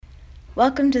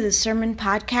Welcome to the Sermon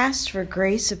Podcast for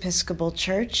Grace Episcopal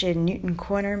Church in Newton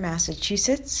Corner,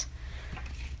 Massachusetts,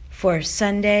 for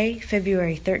Sunday,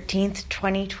 February 13th,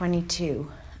 2022.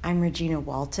 I'm Regina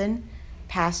Walton,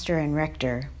 pastor and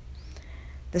rector.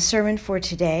 The sermon for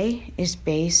today is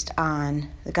based on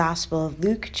the Gospel of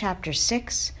Luke, chapter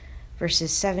 6,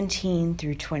 verses 17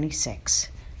 through 26.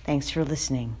 Thanks for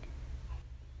listening.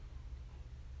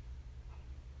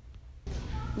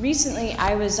 Recently,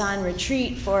 I was on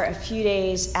retreat for a few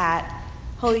days at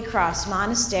Holy Cross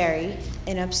Monastery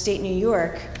in upstate New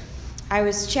York. I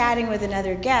was chatting with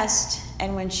another guest,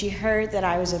 and when she heard that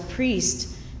I was a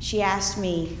priest, she asked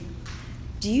me,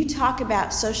 "Do you talk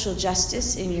about social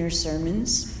justice in your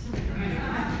sermons?"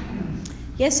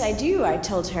 "Yes, I do," I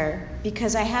told her,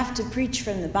 "because I have to preach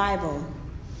from the Bible."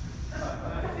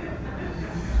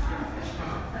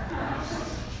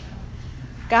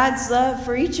 God's love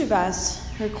for each of us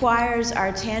requires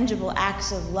our tangible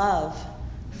acts of love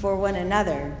for one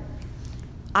another.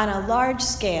 On a large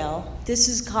scale, this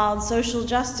is called social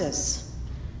justice.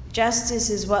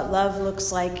 Justice is what love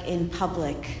looks like in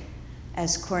public,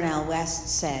 as Cornel West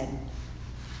said.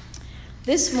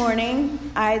 This morning,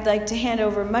 I'd like to hand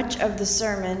over much of the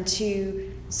sermon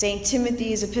to St.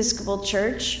 Timothy's Episcopal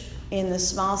Church in the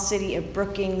small city of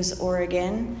Brookings,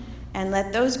 Oregon, and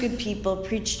let those good people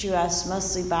preach to us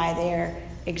mostly by their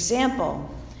example.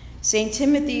 St.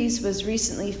 Timothy's was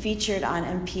recently featured on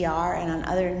NPR and on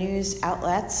other news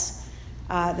outlets.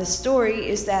 The story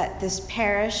is that this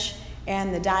parish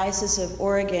and the Diocese of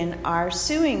Oregon are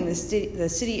suing the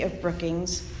city of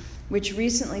Brookings, which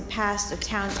recently passed a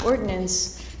town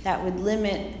ordinance that would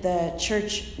limit the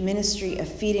church ministry of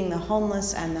feeding the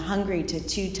homeless and the hungry to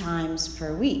 2 times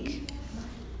per week.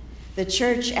 The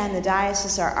church and the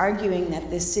diocese are arguing that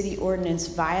this city ordinance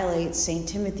violates St.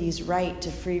 Timothy's right to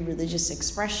free religious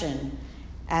expression,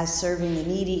 as serving the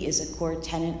needy is a core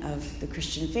tenet of the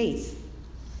Christian faith.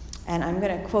 And I'm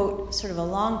going to quote sort of a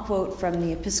long quote from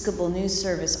the Episcopal News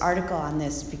Service article on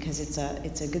this because it's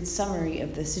a good summary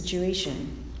of the situation.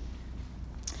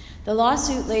 The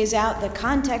lawsuit lays out the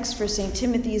context for St.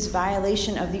 Timothy's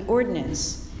violation of the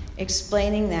ordinance,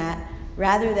 explaining that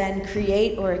rather than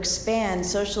create or expand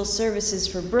social services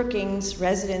for Brookings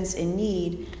residents in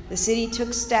need, the city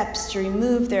took steps to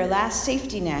remove their last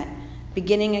safety net,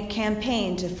 beginning a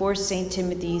campaign to force St.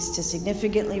 Timothy's to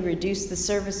significantly reduce the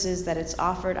services that it's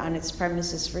offered on its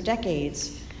premises for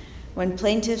decades. When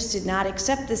plaintiffs did not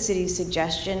accept the city's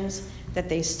suggestions that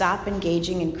they stop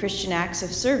engaging in Christian acts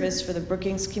of service for the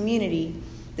Brookings community,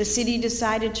 the city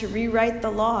decided to rewrite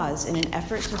the laws in an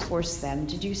effort to force them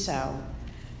to do so.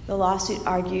 The lawsuit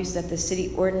argues that the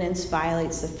city ordinance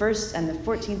violates the First and the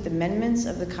 14th Amendments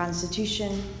of the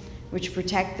Constitution, which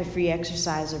protect the free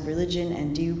exercise of religion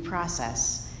and due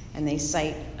process. And they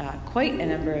cite quite a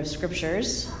number of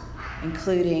scriptures,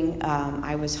 including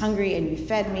I was hungry and you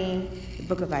fed me, the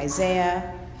book of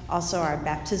Isaiah, also our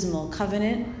baptismal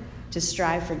covenant to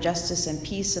strive for justice and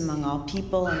peace among all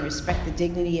people and respect the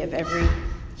dignity of every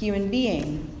human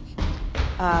being.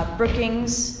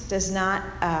 Brookings does not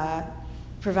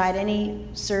provide any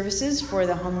services for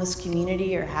the homeless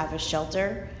community or have a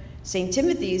shelter. St.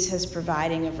 Timothy's has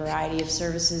providing a variety of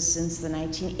services since the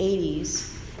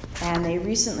 1980s, and they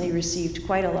recently received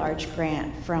quite a large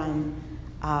grant from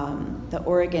the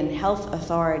Oregon Health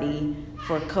Authority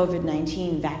for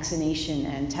COVID-19 vaccination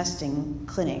and testing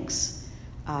clinics,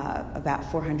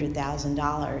 about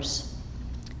 $400,000.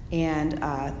 And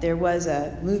there was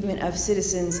a movement of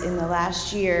citizens in the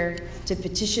last year to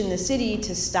petition the city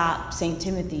to stop St.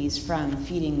 Timothy's from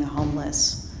feeding the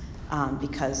homeless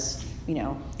because,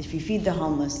 if you feed the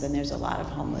homeless, then there's a lot of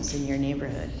homeless in your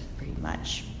neighborhood, pretty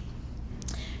much.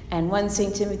 And one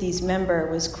St. Timothy's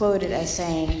member was quoted as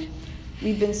saying,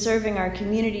 "We've been serving our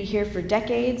community here for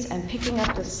decades and picking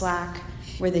up the slack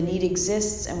where the need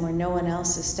exists and where no one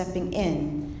else is stepping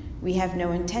in. We have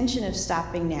no intention of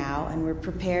stopping now, and we're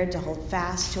prepared to hold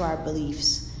fast to our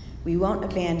beliefs. We won't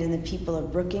abandon the people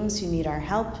of Brookings who need our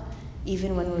help,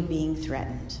 even when we're being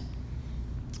threatened."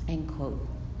 End quote.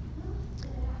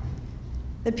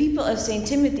 The people of St.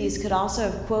 Timothy's could also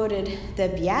have quoted the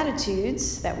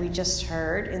Beatitudes that we just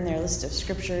heard in their list of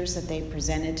scriptures that they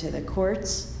presented to the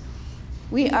courts.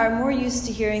 We are more used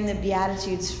to hearing the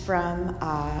Beatitudes from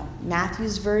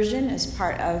Matthew's version as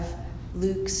part of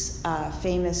Luke's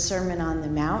famous Sermon on the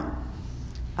Mount.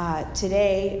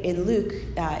 Today in Luke,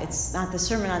 it's not the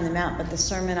Sermon on the Mount, but the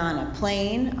Sermon on a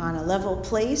Plain, on a level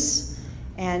place.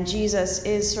 And Jesus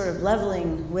is sort of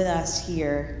leveling with us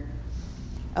here.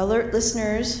 Alert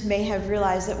listeners may have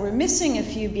realized that we're missing a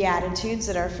few Beatitudes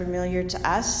that are familiar to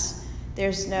us.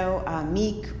 There's no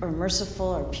meek or merciful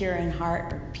or pure in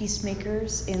heart or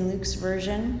peacemakers in Luke's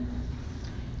version.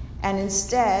 And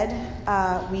instead,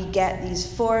 we get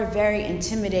these 4 very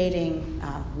intimidating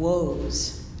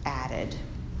woes added.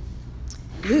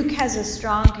 Luke has a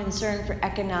strong concern for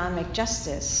economic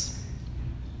justice.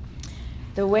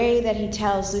 The way that he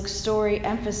tells Luke's story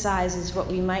emphasizes what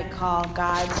we might call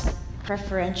God's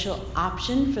preferential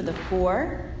option for the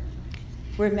poor.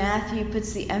 Where Matthew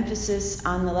puts the emphasis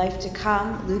on the life to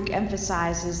come, Luke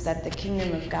emphasizes that the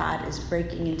kingdom of God is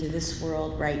breaking into this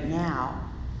world right now.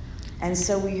 And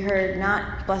so we heard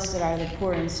not blessed are the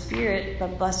poor in spirit,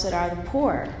 but blessed are the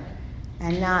poor.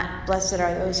 And not blessed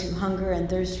are those who hunger and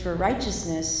thirst for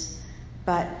righteousness,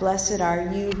 but blessed are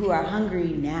you who are hungry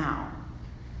now.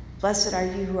 Blessed are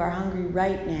you who are hungry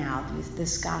right now.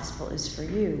 This gospel is for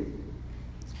you.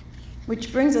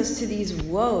 Which brings us to these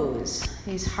woes,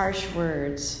 these harsh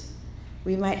words.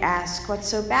 We might ask, what's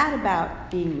so bad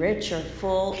about being rich or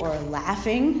full or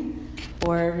laughing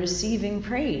or receiving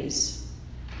praise?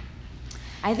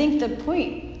 I think the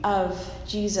point of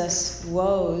Jesus'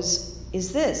 woes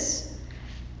is this: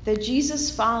 the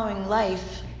Jesus following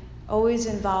life always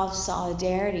involves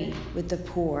solidarity with the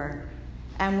poor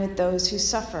and with those who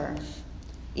suffer.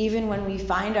 Even when we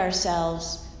find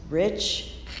ourselves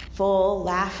rich, full,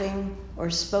 laughing, or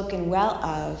spoken well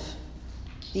of,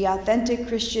 the authentic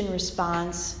Christian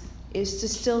response is to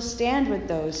still stand with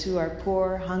those who are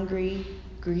poor, hungry,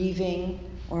 grieving,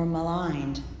 or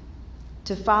maligned.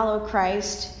 To follow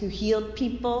Christ, who healed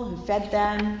people, who fed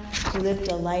them, who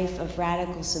lived a life of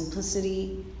radical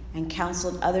simplicity and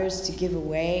counseled others to give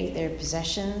away their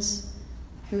possessions,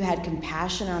 who had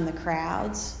compassion on the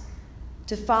crowds.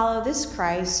 To follow this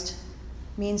Christ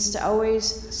means to always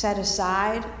set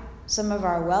aside some of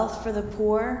our wealth for the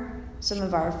poor, some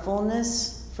of our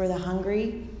fullness for the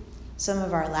hungry, some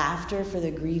of our laughter for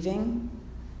the grieving,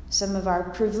 some of our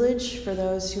privilege for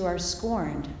those who are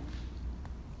scorned.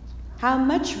 How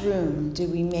much room do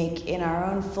we make in our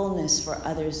own fullness for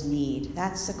others' need?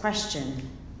 That's the question.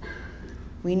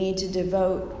 We need to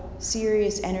devote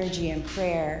serious energy and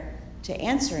prayer to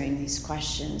answering these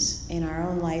questions in our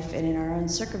own life and in our own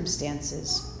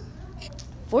circumstances.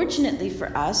 Fortunately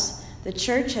for us, the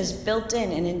church has built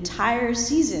in an entire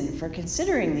season for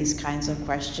considering these kinds of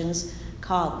questions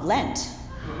called Lent,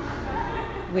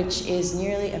 which is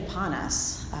nearly upon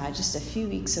us, just a few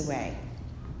weeks away.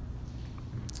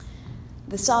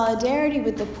 The solidarity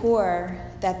with the poor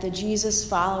that the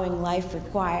Jesus-following life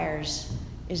requires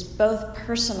is both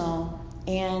personal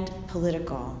and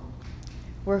political.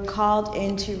 We're called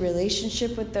into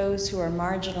relationship with those who are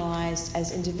marginalized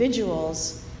as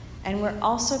individuals, and we're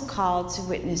also called to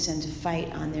witness and to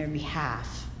fight on their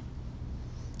behalf.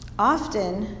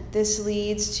 Often, this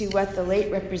leads to what the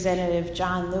late Representative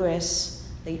John Lewis,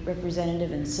 late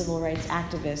representative and civil rights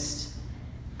activist,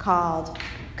 called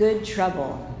good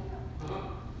trouble.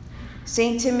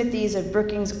 St. Timothy's of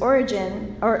Brookings,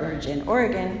 Oregon,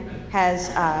 has,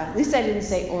 at least I didn't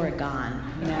say Oregon,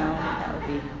 that would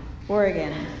be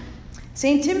Oregon.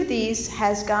 St. Timothy's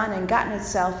has gone and gotten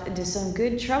itself into some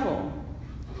good trouble.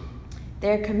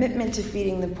 Their commitment to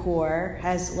feeding the poor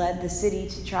has led the city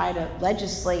to try to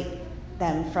legislate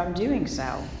them from doing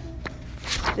so.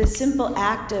 The simple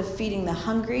act of feeding the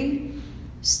hungry,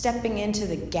 stepping into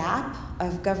the gap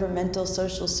of governmental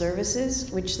social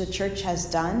services, which the church has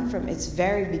done from its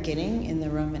very beginning in the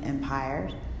Roman Empire,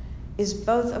 is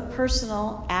both a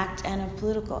personal act and a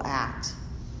political act.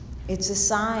 It's a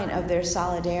sign of their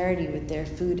solidarity with their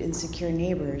food-insecure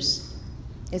neighbors.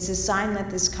 It's a sign that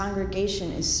this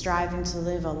congregation is striving to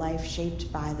live a life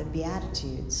shaped by the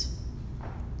Beatitudes.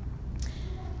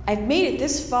 I've made it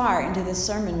this far into the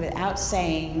sermon without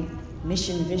saying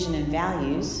mission, vision, and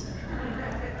values,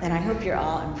 and I hope you're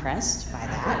all impressed by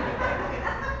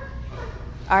that.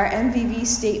 Our MVV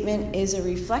statement is a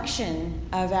reflection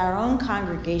of our own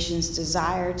congregation's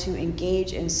desire to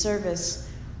engage in service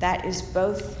that is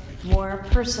both more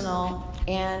personal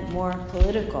and more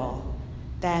political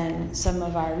than some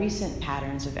of our recent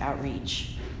patterns of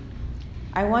outreach.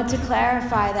 I want to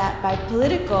clarify that by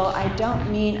political, I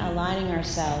don't mean aligning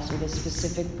ourselves with a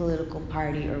specific political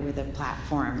party or with a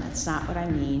platform. That's not what I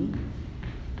mean.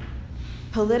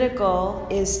 Political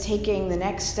is taking the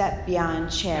next step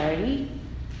beyond charity,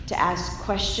 to ask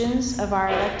questions of our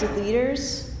elected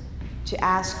leaders, to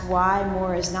ask why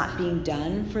more is not being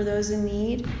done for those in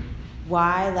need,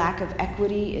 why lack of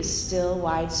equity is still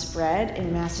widespread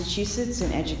in Massachusetts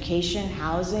in education,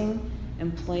 housing,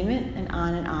 employment, and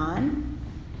on,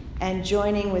 and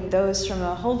joining with those from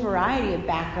a whole variety of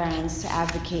backgrounds to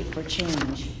advocate for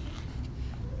change.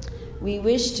 We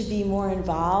wish to be more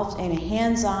involved in a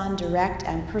hands-on, direct,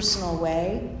 and personal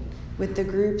way with the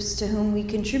groups to whom we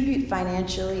contribute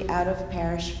financially out of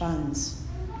parish funds.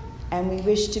 And we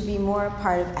wish to be more a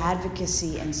part of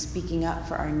advocacy and speaking up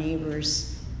for our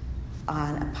neighbors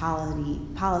on a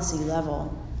policy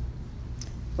level.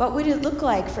 What would it look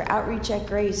like for Outreach at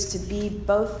Grace to be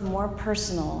both more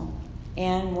personal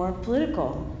and more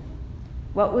political?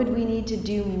 What would we need to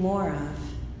do more of?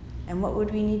 And what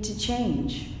would we need to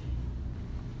change?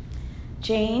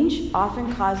 Change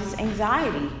often causes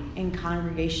anxiety in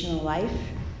congregational life,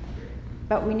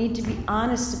 but we need to be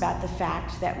honest about the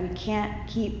fact that we can't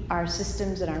keep our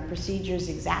systems and our procedures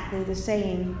exactly the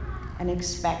same and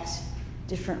expect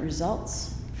different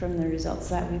results from the results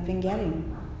that we've been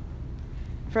getting.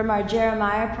 From our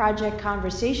Jeremiah Project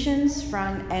conversations,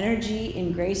 from Energy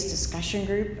in Grace discussion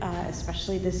group,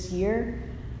 especially this year,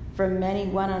 from many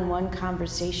one-on-one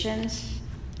conversations,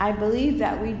 I believe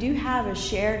that we do have a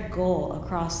shared goal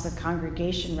across the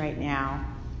congregation right now.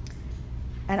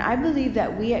 And I believe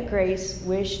that we at Grace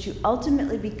wish to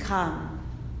ultimately become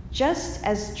just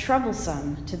as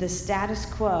troublesome to the status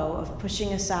quo of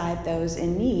pushing aside those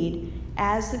in need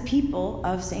as the people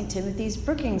of St. Timothy's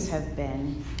Brookings have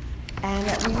been, and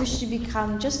that we wish to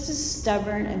become just as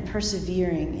stubborn and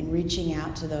persevering in reaching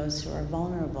out to those who are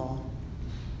vulnerable.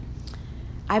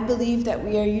 I believe that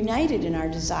we are united in our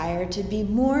desire to be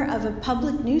more of a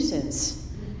public nuisance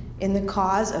in the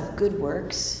cause of good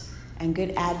works and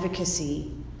good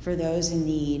advocacy for those in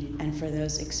need and for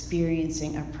those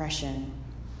experiencing oppression.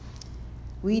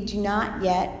 We do not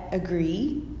yet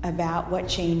agree about what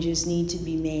changes need to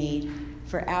be made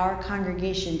for our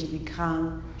congregation to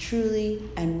become truly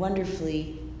and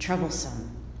wonderfully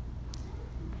troublesome.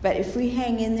 But if we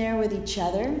hang in there with each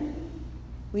other,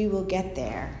 we will get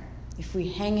there. If we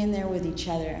hang in there with each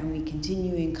other and we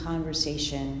continue in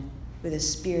conversation with a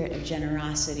spirit of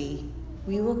generosity,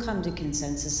 we will come to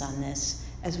consensus on this,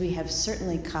 as we have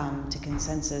certainly come to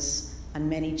consensus on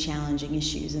many challenging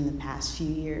issues in the past few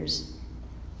years.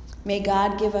 May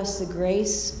God give us the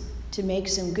grace to make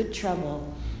some good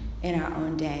trouble in our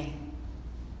own day.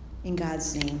 In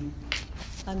God's name,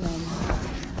 amen.